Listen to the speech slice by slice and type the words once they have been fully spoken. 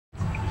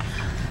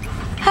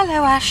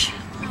Hello, Ash.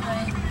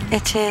 Hi.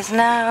 It is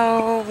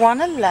now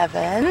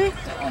 1:11.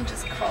 That one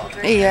just called,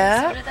 right?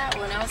 Yeah. So did that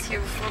one. I was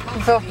here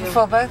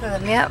before Both of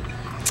them, yep.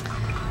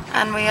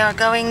 And we are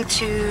going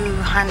to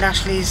hand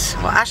Ashley's,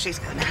 well, Ashley's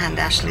going to hand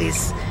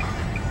Ashley's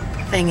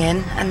thing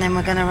in, and then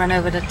we're going to run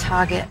over to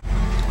Target.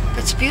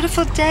 It's a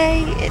beautiful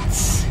day.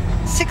 It's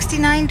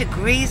 69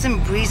 degrees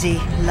and breezy.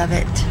 Love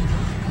it.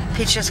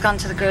 Pete's just gone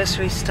to the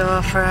grocery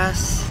store for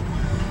us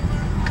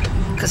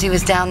because he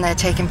was down there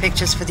taking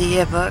pictures for the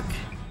yearbook.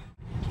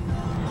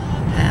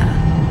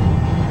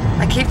 Yeah.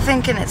 I keep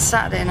thinking it's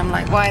Saturday and I'm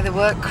like, why the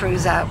work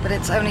crew's out? But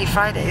it's only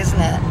Friday, isn't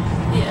it?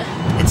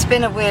 Yeah. It's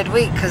been a weird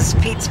week because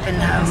Pete's been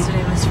home.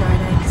 Yesterday was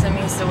Friday because I'm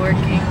used to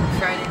working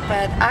Friday night.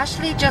 But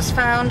Ashley just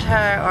found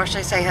her, or should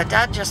I say her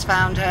dad just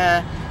found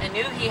her I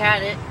knew he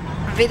had it.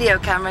 video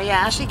camera. Yeah,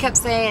 Ashley kept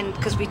saying,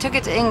 because we took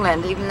it to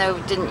England even though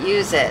we didn't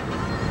use it.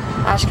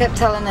 Ashley kept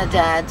telling her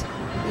dad,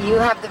 you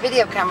have the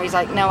video camera. He's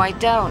like, no, I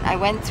don't. I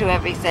went through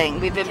everything.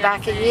 We've been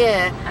back a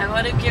year. I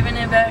would have given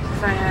it back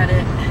if I had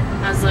it.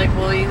 I was like,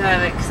 well, you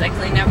have it because I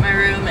cleaned up my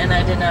room and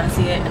I did not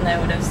see it and I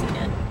would have seen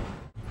it.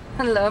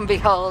 And lo and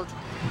behold,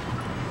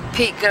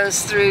 Pete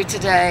goes through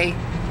today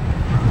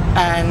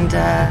and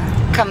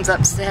comes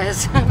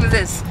upstairs with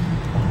this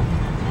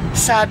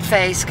sad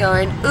face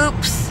going,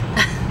 oops.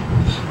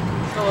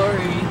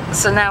 Sorry.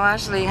 So now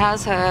Ashley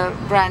has her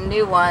brand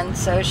new one,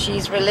 so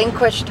she's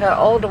relinquished her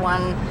older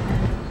one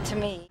to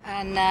me.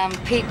 And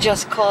Pete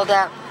just called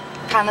up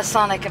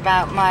Panasonic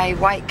about my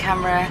white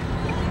camera,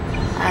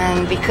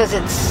 and because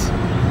it's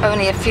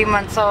only a few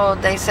months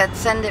old, they said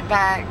send it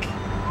back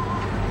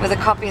with a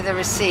copy of the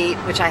receipt,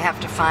 which I have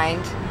to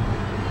find.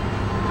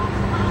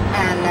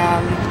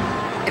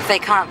 And if they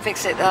can't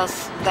fix it,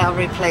 they'll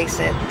replace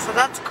it. So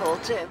that's cool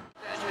too.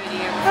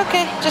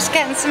 Okay, just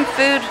getting some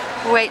food.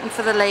 We're waiting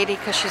for the lady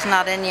because she's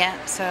not in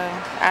yet, so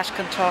Ash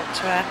can talk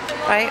to her,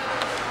 right?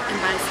 And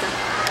buy stuff.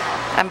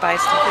 And buy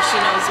stuff. Because she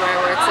knows where I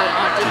work, so I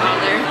don't have to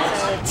bother.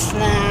 So it's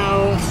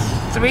now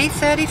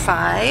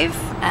 3:35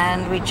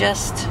 and we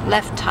just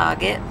left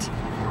Target.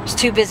 I was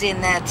too busy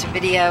in there to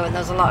video, and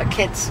there was a lot of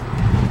kids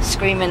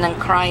screaming and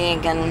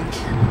crying and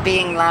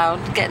being loud,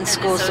 getting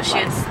school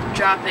supplies.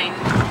 Dropping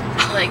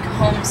like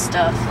home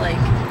stuff, like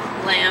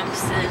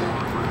lamps and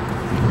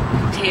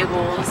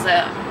tables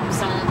that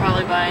someone will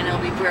probably buy and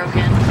it'll be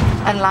broken.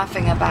 And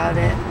laughing about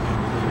it.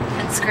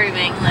 And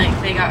screaming like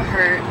they got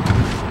hurt.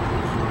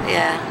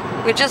 Yeah.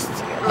 We're just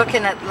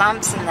looking at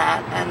lamps and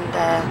that, and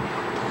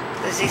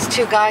there's these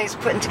two guys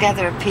putting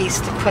together a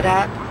piece to put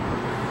up.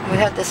 We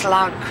heard this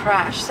loud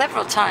crash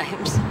several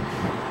times.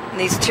 And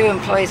these two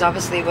employees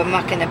obviously were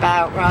mucking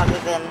about rather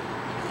than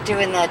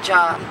doing their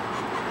job.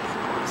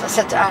 So I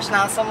said to Ash,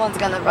 now someone's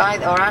going to buy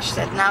that, or Ash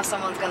said, now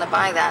someone's going to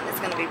buy that and it's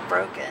going to be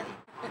broken.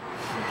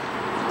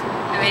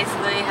 I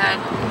basically had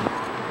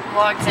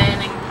walked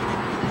in and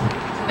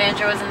the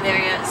manager wasn't there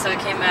yet, so I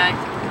came back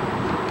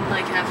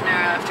like half an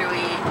hour after we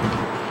eat,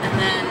 and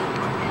then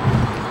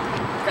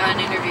got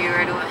an interview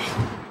right away.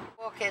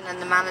 Walk in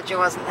and the manager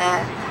wasn't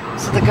there,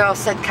 so the girl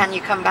said, can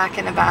you come back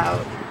in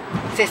about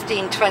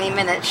 15-20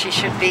 minutes, she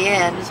should be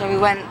in. So we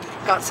went,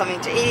 got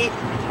something to eat,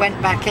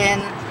 went back in.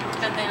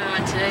 Good thing we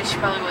went today, she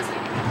probably wasn't,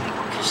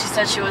 because she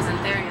said she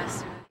wasn't there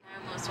yesterday.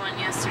 I almost went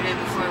yesterday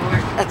before work.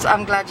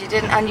 I'm glad you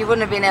didn't, and you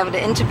wouldn't have been able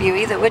to interview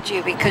either, would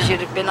you? Because you'd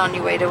have been on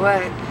your way to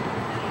work.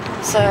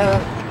 So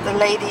the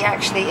lady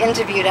actually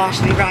interviewed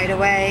Ashley right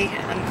away,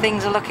 and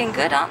things are looking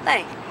good, aren't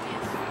they?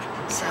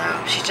 Yes.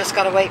 So she's just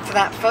got to wait for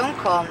that phone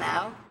call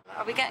now.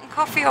 Are we getting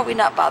coffee or are we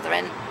not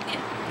bothering? Yeah.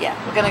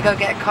 Yeah, we're going to go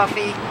get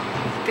coffee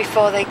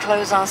before they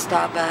close our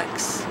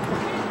Starbucks.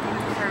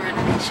 For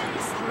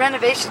renovations.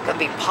 Renovation's going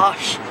to be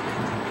posh.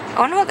 I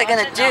wonder what they're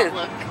going to do.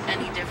 Not look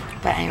any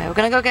different. But anyway, we're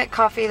going to go get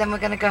coffee, then we're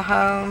going to go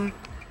home.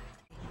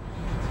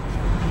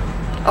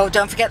 Oh,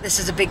 don't forget this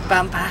is a big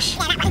bump, Ash.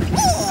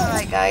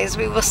 Alright guys,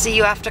 we will see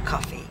you after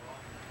coffee.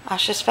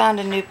 Ash has found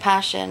a new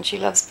passion. She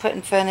loves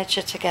putting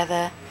furniture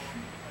together.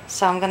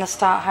 So I'm going to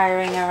start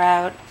hiring her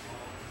out.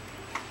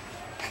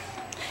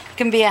 You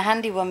can be a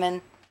handy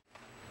woman.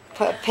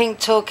 Put a pink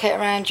toolkit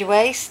around your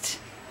waist.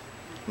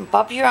 And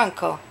bob your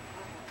uncle.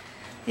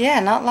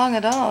 Yeah, not long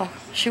at all.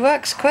 She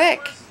works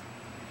quick.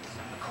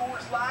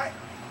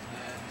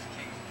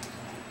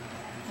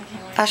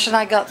 Ash and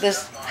I got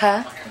this,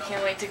 huh? I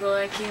can't wait to go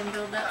to IKEA and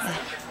build that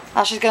stuff.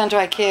 Ash is going to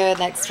IKEA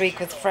next week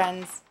with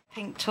friends.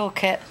 Pink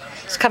toolkit.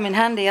 It's come in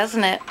handy,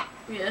 hasn't it?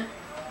 Yeah.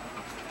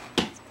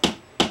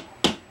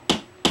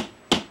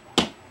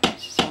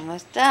 She's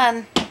almost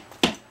done.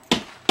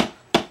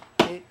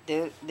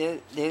 Do.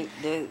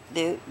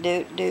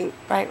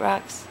 Right,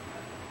 Rox?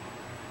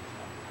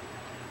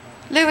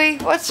 Louis,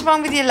 what's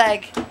wrong with your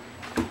leg?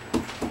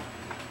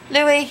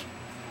 Louis?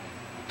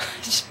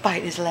 Just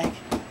bite his leg.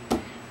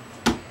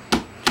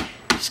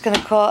 Just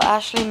gonna call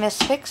Ashley Miss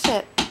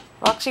Fix-It.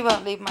 Roxy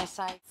won't leave my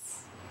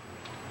sights.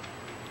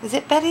 Is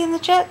it Betty and the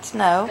Jets?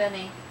 No.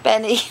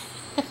 Benny.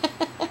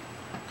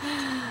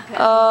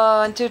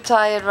 Oh, I'm too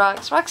tired,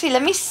 Rox. Roxy,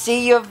 let me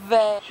see your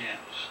veg.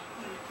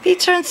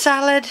 Pizza and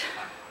salad.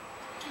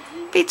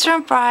 Pizza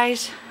and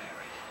fries.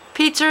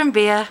 Pizza and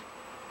beer.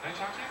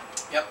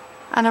 Yep.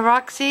 And a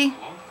Roxy.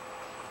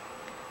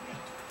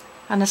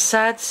 And a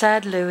sad,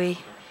 sad Louie.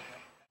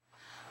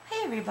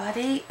 Hey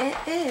everybody, it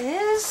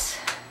is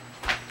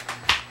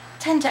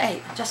 10 to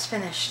 8, just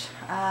finished.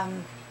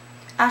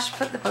 Ash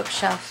put the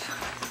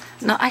bookshelf,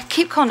 no, I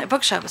keep calling it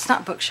bookshelf, it's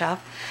not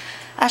bookshelf.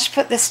 Ash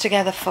put this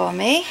together for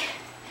me,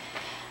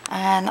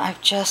 and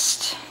I've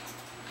just,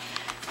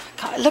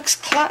 God, it looks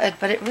cluttered,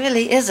 but it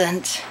really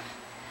isn't.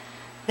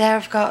 There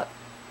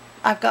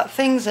I've got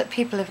things that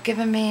people have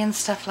given me and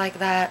stuff like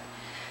that.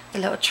 The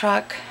little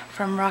truck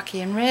from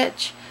Rocky and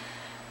Rich.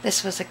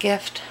 This was a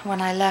gift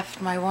when I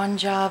left my one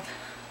job.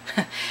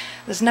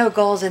 There's no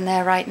goals in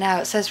there right now.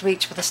 It says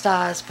reach for the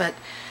stars, but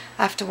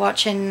after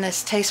watching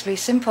this Tastefully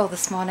Simple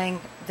this morning,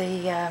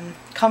 the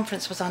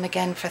conference was on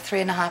again for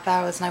 3.5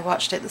 hours, and I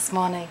watched it this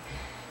morning.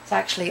 It's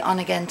actually on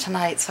again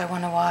tonight, so I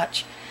want to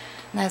watch.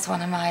 And there's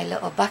one of my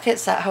little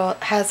buckets that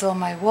has all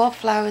my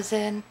wallflowers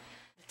in.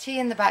 The tea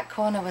in the back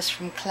corner was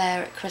from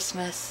Claire at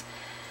Christmas.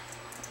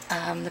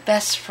 The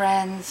best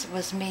friends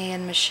was me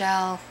and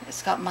Michelle.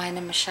 It's got mine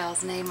and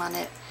Michelle's name on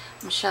it.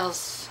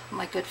 Michelle's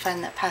my good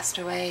friend that passed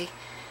away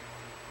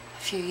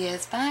a few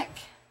years back.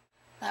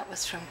 That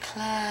was from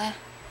Claire.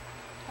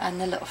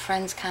 And the little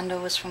friends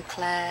candle was from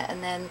Claire.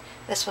 And then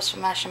this was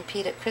from Ash and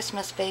Pete at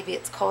Christmas. Baby,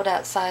 it's cold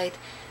outside.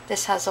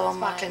 This has all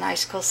my sparkling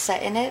icicles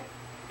set in it.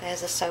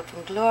 There's a Soap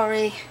and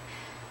Glory.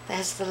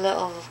 There's the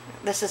little,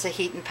 this is a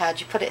heating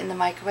pad. You put it in the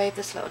microwave,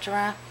 this little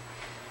giraffe.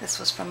 This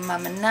was from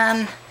Mum and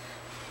Nan.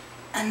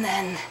 And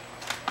then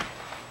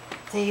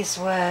these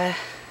were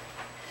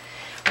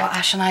what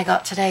Ash and I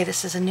got today.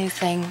 This is a new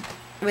thing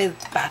with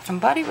Bath and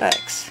Body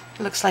Works.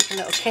 It looks like a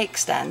little cake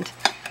stand.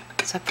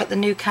 So I put the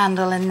new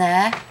candle in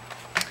there.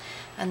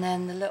 And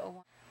then the little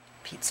one,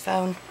 Pete's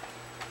phone.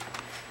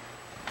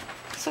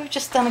 So we've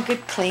just done a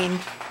good clean.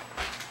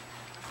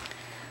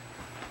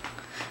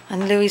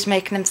 And Louie's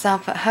making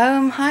himself at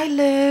home. Hi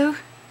Lou.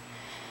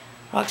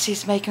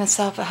 Roxy's making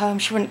herself at home.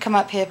 She wouldn't come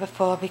up here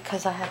before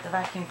because I had the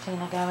vacuum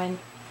cleaner going.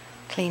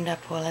 Cleaned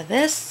up all of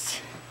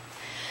this.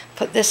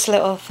 Put this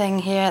little thing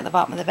here at the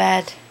bottom of the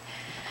bed.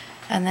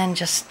 And then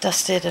just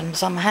dusted and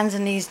was on my hands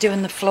and knees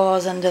doing the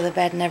floors under the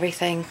bed and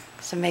everything.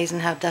 It's amazing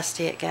how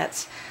dusty it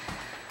gets.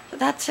 But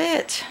that's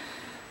it.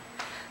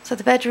 So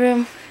the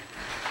bedroom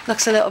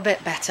looks a little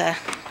bit better.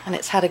 And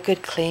it's had a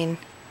good clean.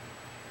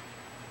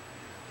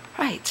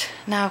 Right,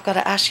 now I've got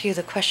to ask you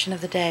the question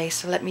of the day.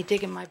 So let me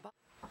dig in my box.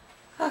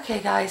 Okay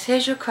guys,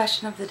 here's your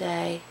question of the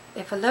day.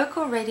 If a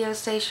local radio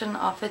station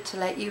offered to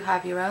let you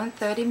have your own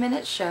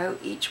 30-minute show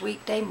each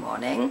weekday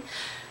morning,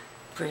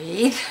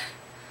 breathe,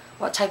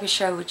 what type of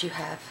show would you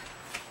have?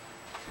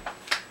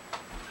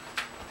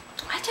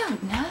 I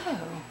don't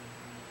know.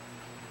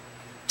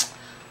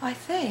 I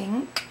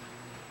think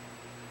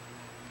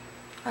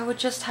I would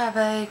just have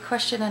a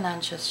question and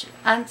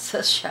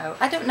answers show.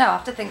 I don't know, I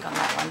have to think on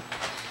that one.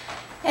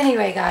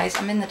 Anyway guys,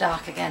 I'm in the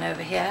dark again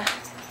over here.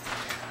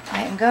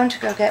 I am going to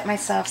go get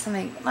myself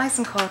something nice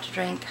and cold to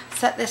drink,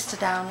 set this to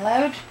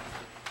download.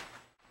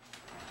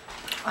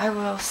 I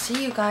will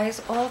see you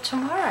guys all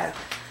tomorrow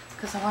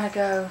because I want to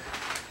go,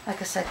 like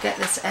I said, get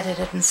this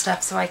edited and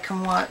stuff so I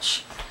can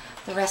watch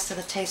the rest of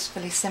the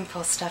Tastefully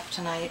Simple stuff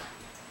tonight.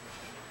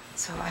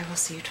 So I will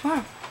see you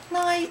tomorrow.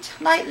 Night.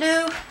 Night,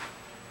 Lou.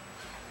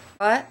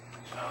 What?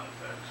 Sound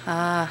effects.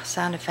 Ah,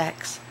 sound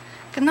effects.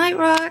 Good night,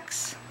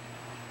 Rox.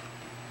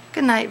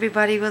 Good night,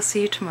 everybody. We'll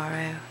see you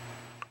tomorrow.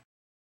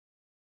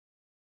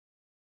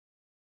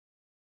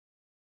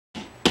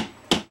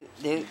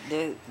 Do.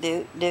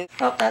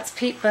 Oh, that's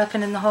Pete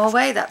burping in the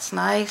hallway. That's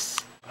nice.